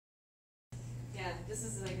This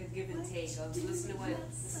is like a give and take of listen to what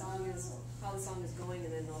the song is, how the song is going,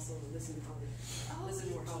 and then also listen to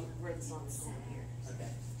where the song is going here. Okay.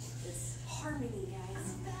 It's harmony,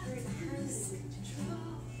 guys. Very harmony.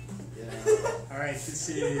 Yeah. All right, this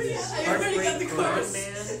is Heartbreak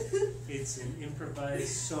Conman. It's an improvised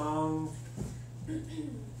song.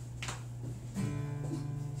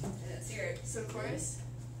 Let's hear it. So chorus?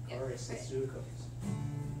 Chorus, let's do a chorus.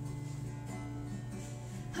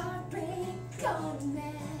 Heartbreak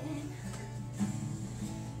Conman.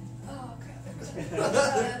 Oh crap.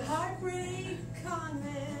 Heartbreak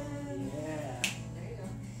Conman. Yeah. There you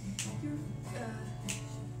go.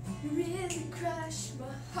 You really crushed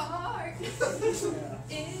my heart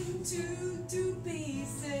Into 2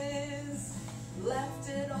 pieces. Left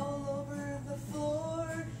it all over the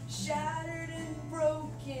floor. Shattered and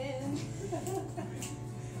broken.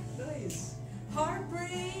 Nice.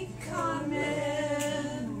 Heartbreak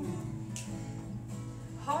Conman.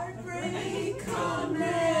 Heartbreak Conman.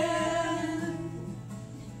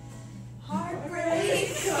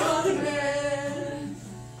 Heartbreak Conman.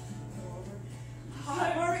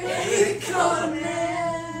 Heartbreak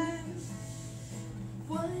Conman.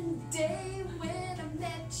 One day when I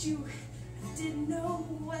met you, I didn't know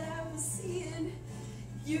what I was seeing.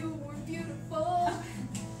 You were beautiful.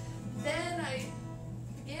 Then I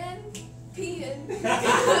began peeing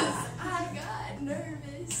because I got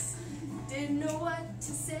nervous. Didn't know what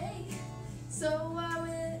to say. So I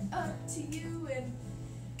went up to you and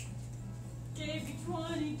gave you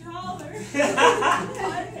 $20.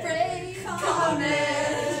 Heartbreak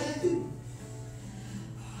Conman.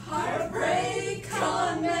 Heartbreak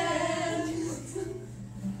Conman.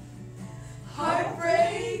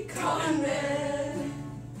 Heartbreak Conman.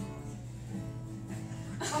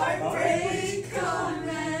 Heartbreak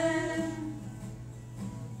Conman.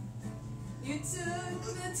 You took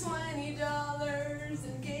the $20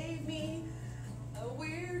 and gave me a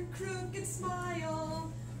weird crooked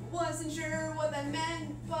smile. Wasn't sure what that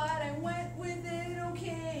meant, but I went with it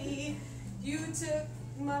okay. You took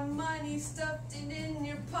my money, stuffed it in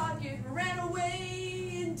your pocket, ran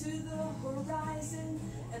away into the horizon,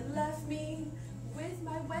 and left me with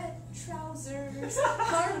my wet trousers.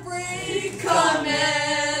 Heartbreak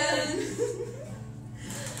Conman.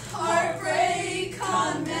 Heartbreak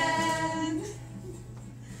Conman.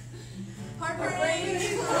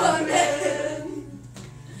 Heartbreak Conman.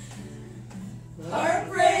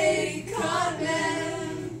 Heartbreak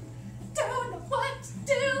Conman. Don't know what to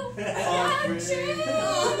do without Heartbreak. you.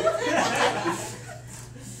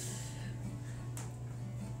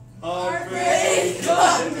 Heartbreak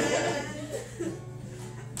Conman.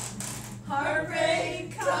 Heartbreak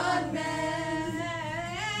Conman.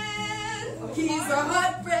 He's a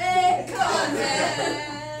heartbreak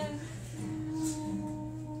conman.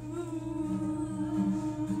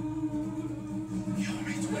 Give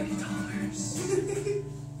me $20.